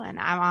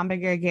everyone. I'm Amba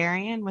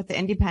Gregarian with the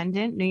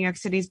Independent, New York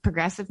City's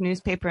progressive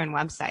newspaper and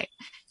website.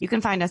 You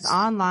can find us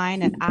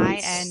online at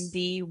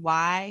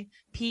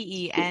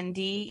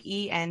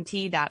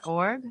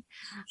indypendent.org.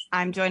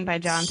 I'm joined by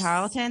John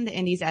Tarleton, the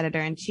Indy's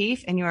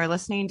editor-in-chief, and you are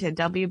listening to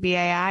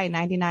WBAI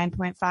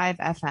 99.5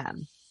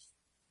 FM.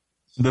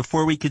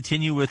 Before we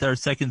continue with our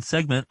second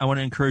segment, I want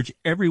to encourage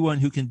everyone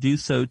who can do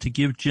so to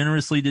give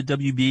generously to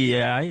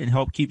WBAI and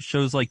help keep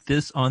shows like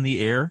this on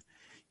the air.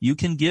 You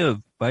can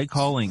give by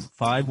calling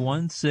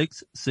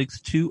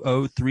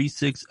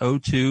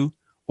 516-620-3602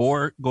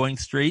 or going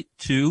straight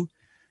to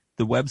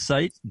the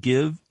website,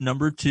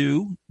 WBAI.org.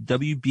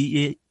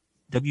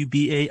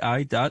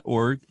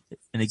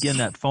 And again,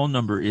 that phone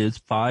number is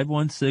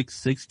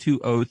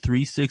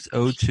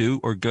 516-620-3602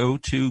 or go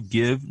to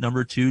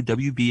WBAI.org.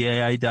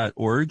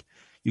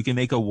 You can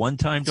make a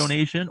one-time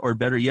donation or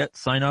better yet,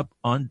 sign up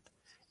on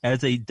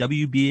as a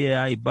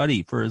WBAI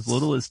buddy for as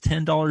little as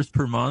 $10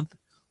 per month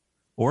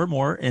or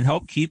more and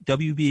help keep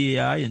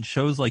WBAI and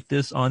shows like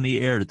this on the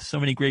air. There's so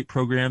many great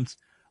programs.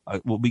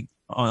 Will be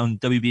on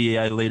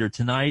WBAI later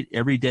tonight,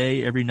 every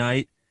day, every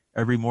night,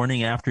 every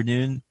morning,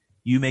 afternoon.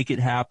 You make it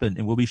happen,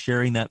 and we'll be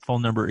sharing that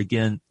phone number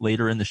again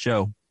later in the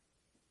show.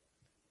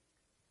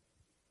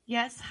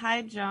 Yes.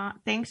 Hi, John.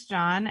 Thanks,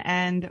 John.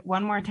 And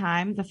one more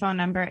time, the phone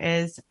number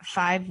is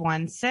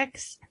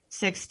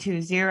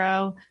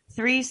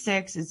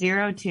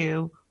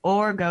 516-620-3602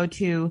 or go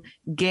to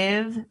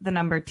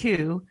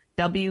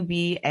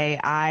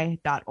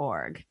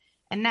WBAI.org.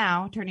 And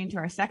now, turning to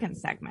our second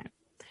segment.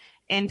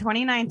 In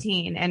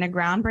 2019, in a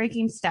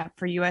groundbreaking step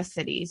for U.S.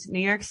 cities, New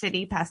York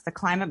City passed the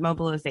Climate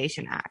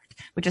Mobilization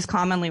Act, which is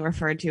commonly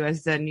referred to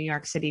as the New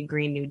York City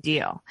Green New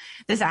Deal.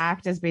 This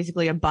act is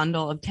basically a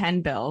bundle of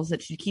 10 bills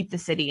that should keep the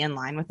city in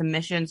line with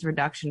emissions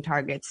reduction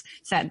targets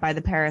set by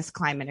the Paris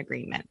Climate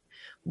Agreement.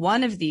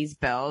 One of these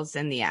bills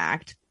in the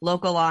act,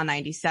 Local Law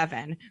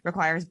 97,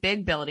 requires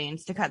big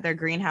buildings to cut their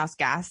greenhouse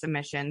gas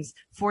emissions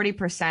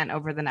 40%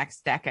 over the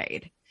next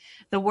decade.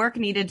 The work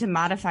needed to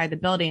modify the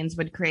buildings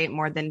would create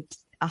more than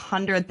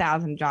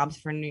 100,000 jobs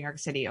for New York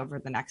City over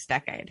the next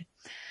decade.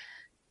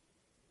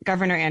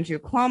 Governor Andrew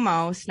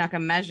Cuomo snuck a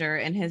measure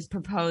in his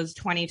proposed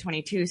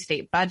 2022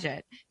 state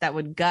budget that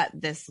would gut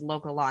this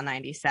Local Law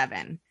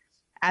 97.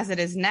 As it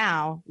is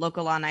now,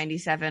 Local Law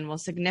 97 will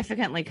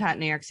significantly cut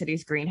New York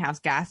City's greenhouse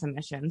gas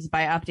emissions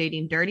by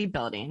updating dirty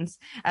buildings,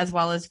 as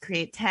well as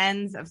create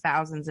tens of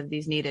thousands of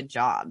these needed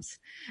jobs.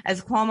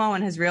 As Cuomo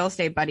and his real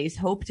estate buddies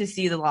hope to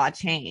see the law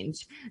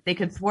change, they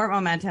could thwart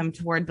momentum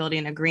toward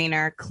building a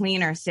greener,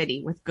 cleaner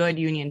city with good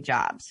union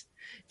jobs.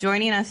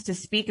 Joining us to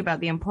speak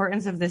about the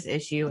importance of this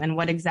issue and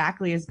what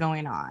exactly is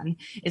going on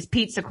is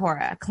Pete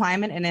Sikora,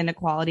 Climate and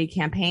Inequality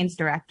Campaigns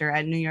Director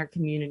at New York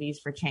Communities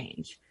for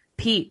Change.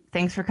 Pete,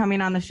 thanks for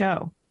coming on the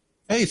show.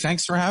 Hey,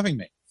 thanks for having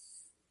me.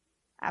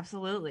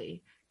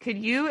 Absolutely. Could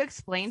you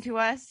explain to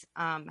us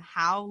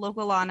how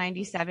Local Law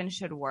 97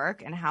 should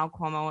work and how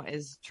Cuomo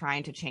is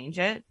trying to change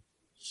it?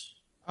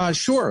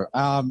 Sure.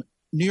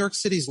 New York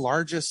City's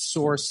largest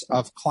source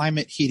of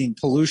climate heating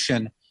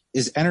pollution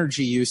is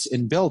energy use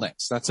in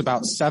buildings. That's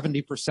about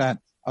 70%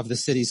 of the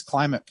city's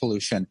climate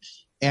pollution.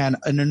 And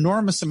an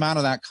enormous amount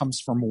of that comes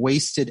from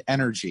wasted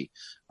energy.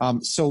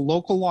 So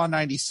Local Law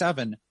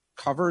 97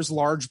 covers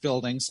large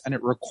buildings and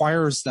it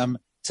requires them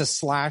to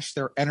slash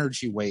their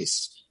energy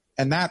waste.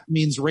 And that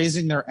means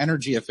raising their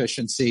energy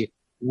efficiency,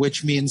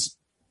 which means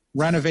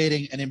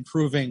renovating and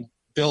improving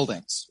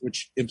buildings,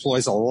 which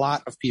employs a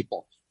lot of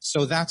people.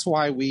 So that's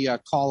why we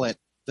call it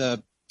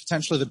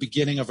potentially the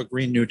beginning of a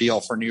Green New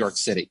Deal for New York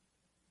City.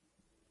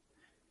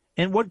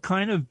 And what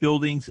kind of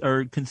buildings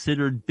are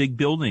considered big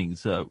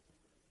buildings and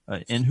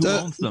who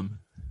owns them?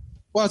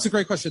 Well, it's a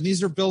great question.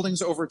 These are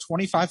buildings over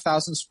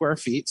 25,000 square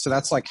feet. So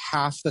that's like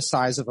half the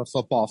size of a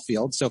football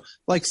field. So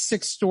like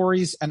 6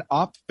 stories and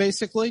up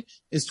basically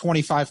is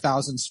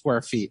 25,000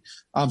 square feet.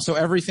 So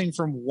everything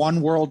from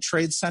One World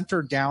Trade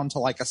Center down to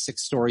like a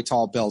 6-story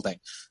tall building.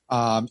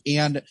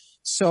 And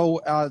so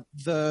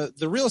the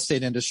real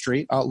estate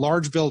industry,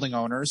 large building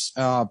owners,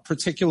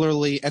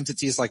 particularly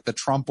entities like the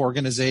Trump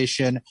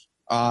Organization,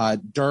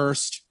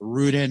 Durst,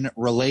 Rudin,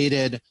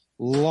 Related,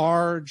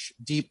 large,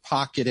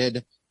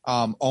 deep-pocketed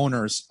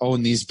owners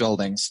own these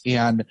buildings.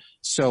 And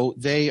so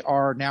they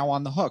are now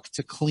on the hook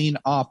to clean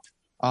up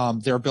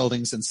their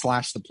buildings and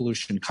slash the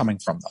pollution coming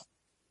from them.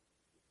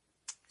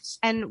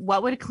 And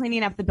what would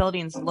cleaning up the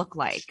buildings look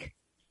like?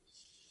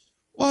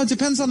 Well, it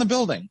depends on the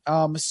building.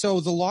 So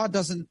the law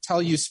doesn't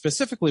tell you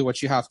specifically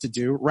what you have to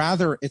do.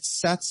 Rather, it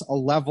sets a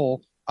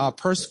level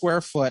per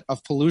square foot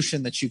of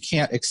pollution that you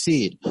can't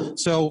exceed.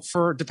 So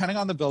depending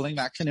on the building,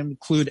 that can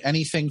include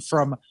anything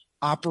from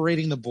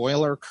operating the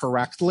boiler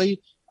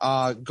correctly,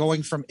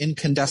 going from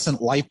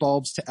incandescent light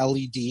bulbs to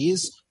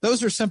LEDs.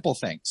 Those are simple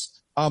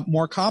things.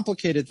 More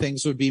complicated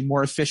things would be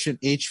more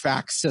efficient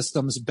HVAC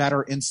systems,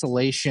 better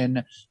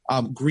insulation,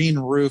 green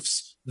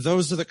roofs.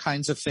 Those are the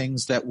kinds of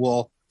things that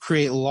will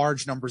create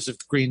large numbers of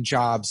green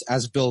jobs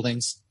as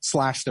buildings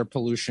slash their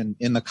pollution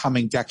in the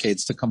coming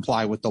decades to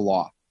comply with the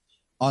law.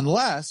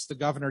 Unless the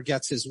governor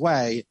gets his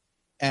way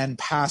and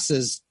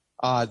passes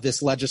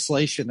this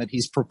legislation that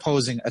he's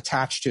proposing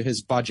attached to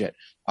his budget,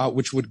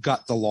 which would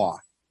gut the law.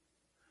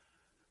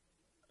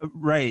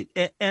 Right.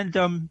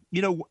 And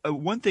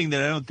one thing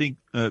that I don't think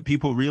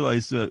people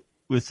realize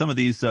with some of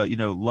these,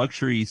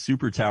 luxury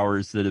super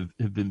towers that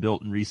have been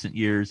built in recent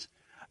years,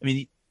 I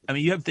mean,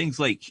 you have things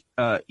like,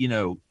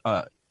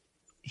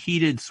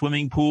 heated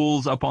swimming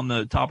pools up on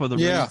the top of the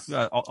roof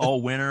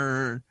all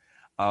winter.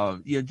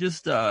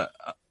 Just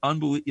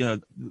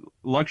unbelievable,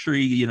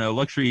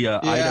 luxury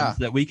items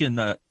that we can,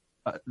 the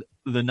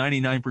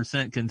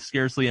 99% can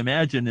scarcely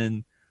imagine.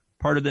 And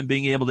part of them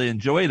being able to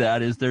enjoy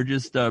that is they're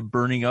just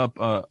burning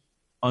up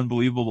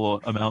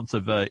unbelievable amounts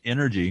of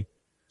energy.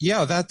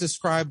 Yeah, that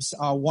describes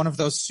one of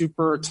those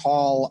super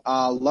tall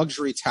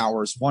luxury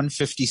towers,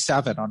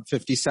 157 on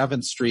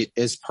 57th Street,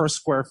 is per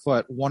square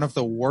foot one of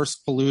the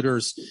worst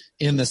polluters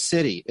in the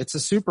city. It's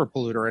a super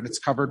polluter, and it's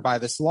covered by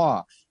this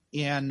law.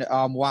 And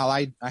while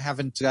I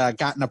haven't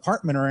got an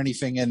apartment or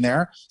anything in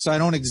there, so I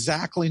don't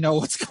exactly know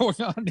what's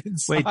going on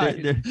inside.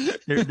 Wait,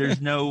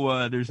 there's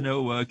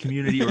no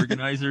community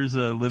organizers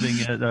living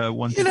at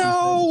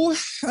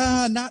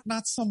 157?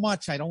 Not so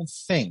much. I don't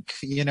think.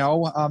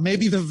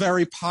 Maybe the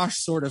very posh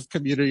sort of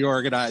community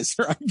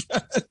organizer, I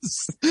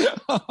guess.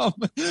 I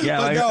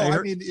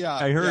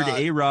heard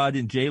A-Rod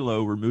and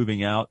J-Lo were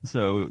moving out,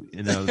 so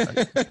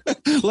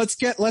let's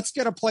get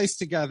a place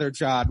together,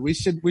 John. We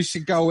should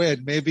go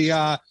in. Maybe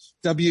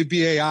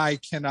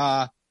WBAI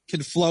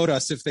can float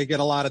us if they get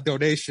a lot of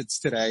donations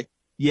today.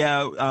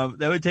 Yeah,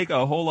 that would take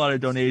a whole lot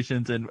of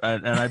donations, and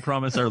I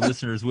promise our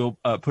listeners we'll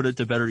put it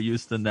to better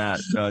use than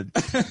that. I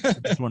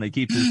just want to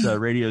keep this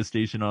radio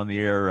station on the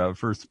air.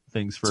 First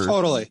things first.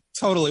 Totally.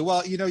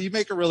 Well, you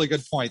make a really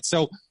good point.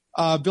 So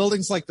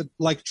buildings like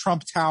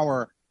Trump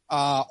Tower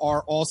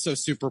are also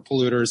super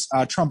polluters.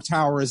 Trump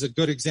Tower is a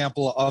good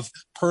example of,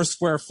 per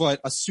square foot,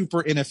 a super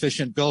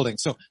inefficient building.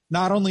 So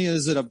not only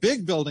is it a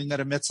big building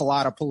that emits a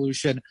lot of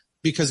pollution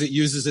because it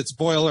uses its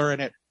boiler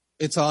and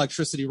its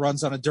electricity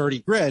runs on a dirty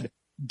grid,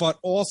 but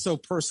also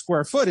per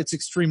square foot, it's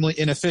extremely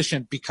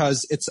inefficient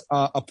because it's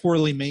a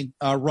poorly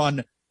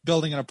run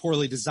building and a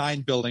poorly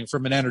designed building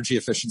from an energy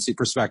efficiency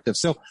perspective.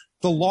 So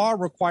the law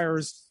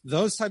requires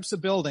those types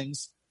of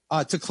buildings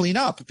to clean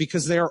up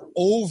because they're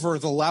over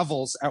the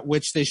levels at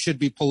which they should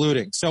be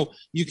polluting. So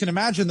you can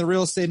imagine the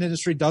real estate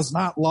industry does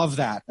not love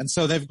that. And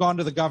so they've gone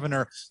to the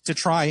governor to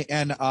try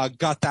and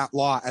gut that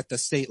law at the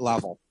state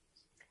level.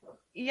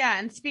 Yeah,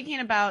 and speaking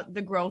about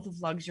the growth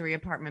of luxury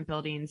apartment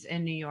buildings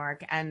in New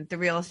York and the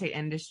real estate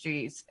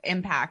industry's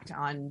impact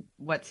on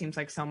what seems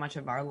like so much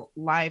of our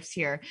lives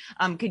here,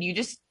 could you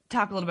just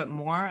talk a little bit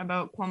more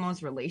about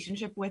Cuomo's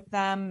relationship with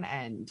them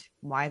and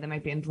why they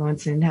might be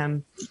influencing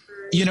him?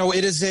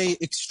 It is a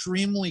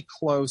extremely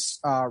close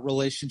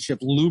relationship,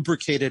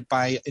 lubricated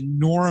by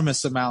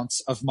enormous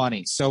amounts of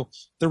money. So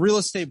the Real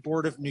Estate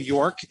Board of New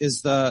York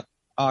is the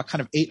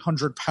kind of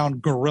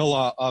 800-pound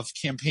gorilla of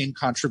campaign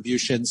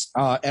contributions,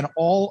 and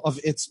all of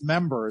its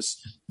members,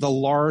 the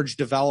large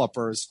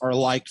developers, are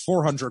like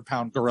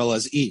 400-pound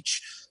gorillas each.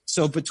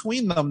 So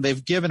between them,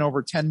 they've given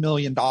over $10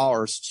 million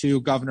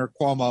to Governor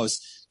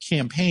Cuomo's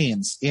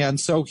campaigns. And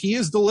so he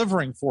is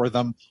delivering for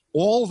them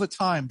all the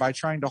time by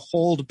trying to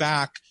hold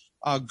back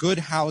good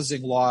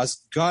housing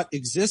laws, gut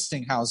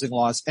existing housing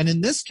laws, and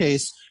in this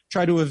case,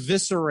 try to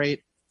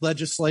eviscerate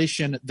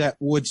legislation that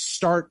would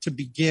start to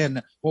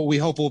begin what we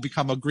hope will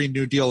become a Green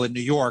New Deal in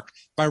New York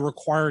by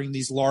requiring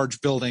these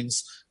large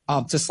buildings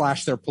to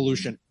slash their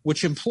pollution,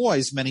 which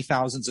employs many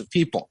thousands of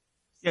people.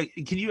 Yeah,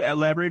 can you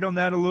elaborate on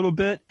that a little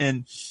bit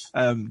and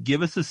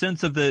give us a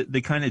sense of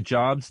the kind of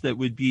jobs that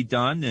would be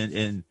done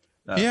and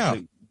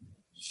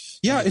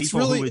it's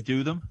really who would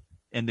do them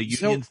and the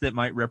unions that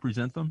might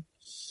represent them?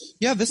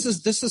 Yeah, this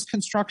is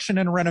construction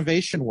and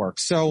renovation work.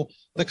 So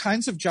the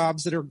kinds of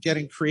jobs that are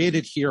getting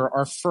created here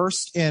are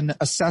first in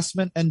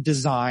assessment and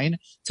design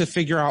to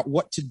figure out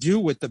what to do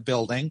with the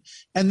building,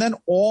 and then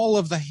all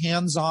of the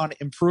hands-on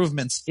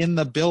improvements in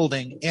the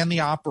building and the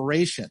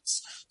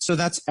operations. So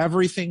that's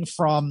everything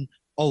from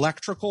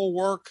electrical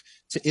work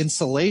to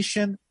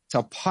insulation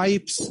to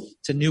pipes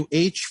to new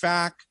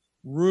HVAC,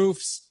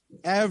 roofs,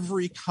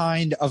 every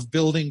kind of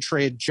building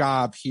trade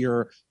job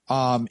here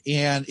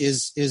and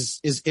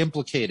is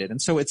implicated.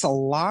 And so it's a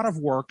lot of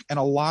work and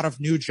a lot of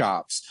new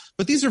jobs.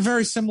 But these are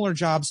very similar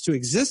jobs to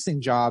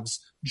existing jobs,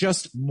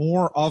 just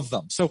more of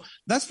them. So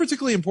that's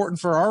particularly important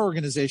for our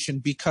organization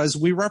because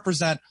we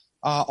represent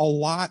a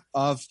lot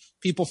of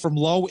people from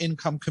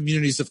low-income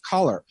communities of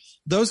color.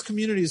 Those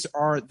communities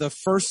are the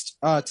first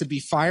to be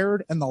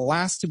fired and the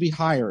last to be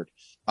hired.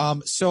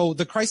 So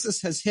the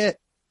crisis has hit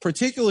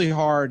particularly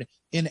hard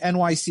in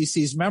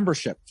NYCC's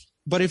membership.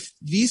 But if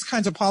these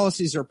kinds of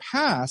policies are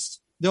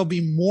passed, there'll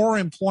be more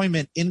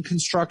employment in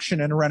construction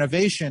and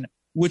renovation,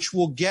 which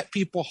will get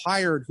people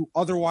hired who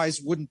otherwise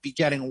wouldn't be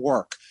getting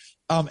work.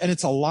 And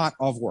it's a lot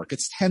of work.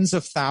 It's tens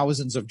of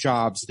thousands of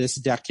jobs this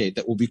decade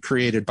that will be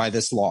created by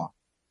this law.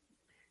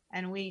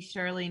 And we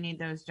surely need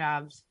those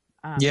jobs.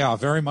 Yeah,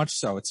 very much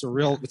so. It's a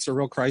real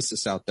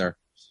crisis out there.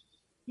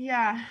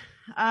 Yeah.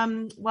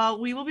 Well,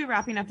 we will be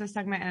wrapping up this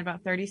segment in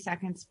about 30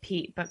 seconds,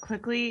 Pete, but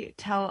quickly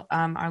tell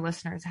our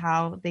listeners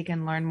how they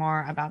can learn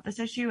more about this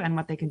issue and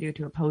what they can do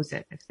to oppose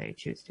it if they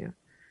choose to.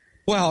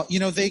 Well,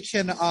 they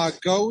can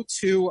go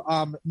to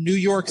New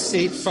York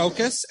State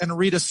Focus and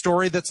read a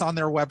story that's on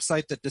their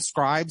website that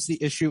describes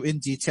the issue in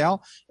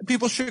detail. And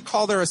people should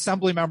call their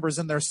assembly members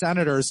and their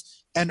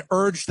senators and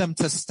urge them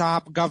to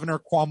stop Governor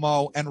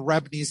Cuomo and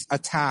Rebney's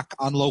attack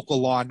on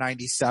Local Law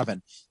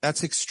 97.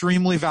 That's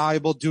extremely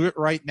valuable. Do it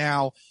right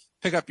now.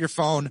 Pick up your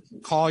phone,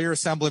 call your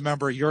assembly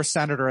member, your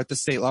senator at the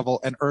state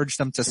level, and urge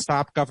them to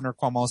stop Governor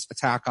Cuomo's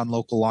attack on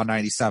Local Law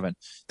 97.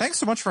 Thanks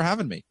so much for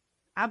having me.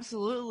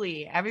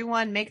 Absolutely.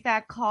 Everyone make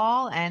that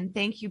call. And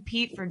thank you,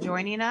 Pete, for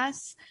joining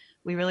us.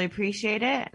 We really appreciate it.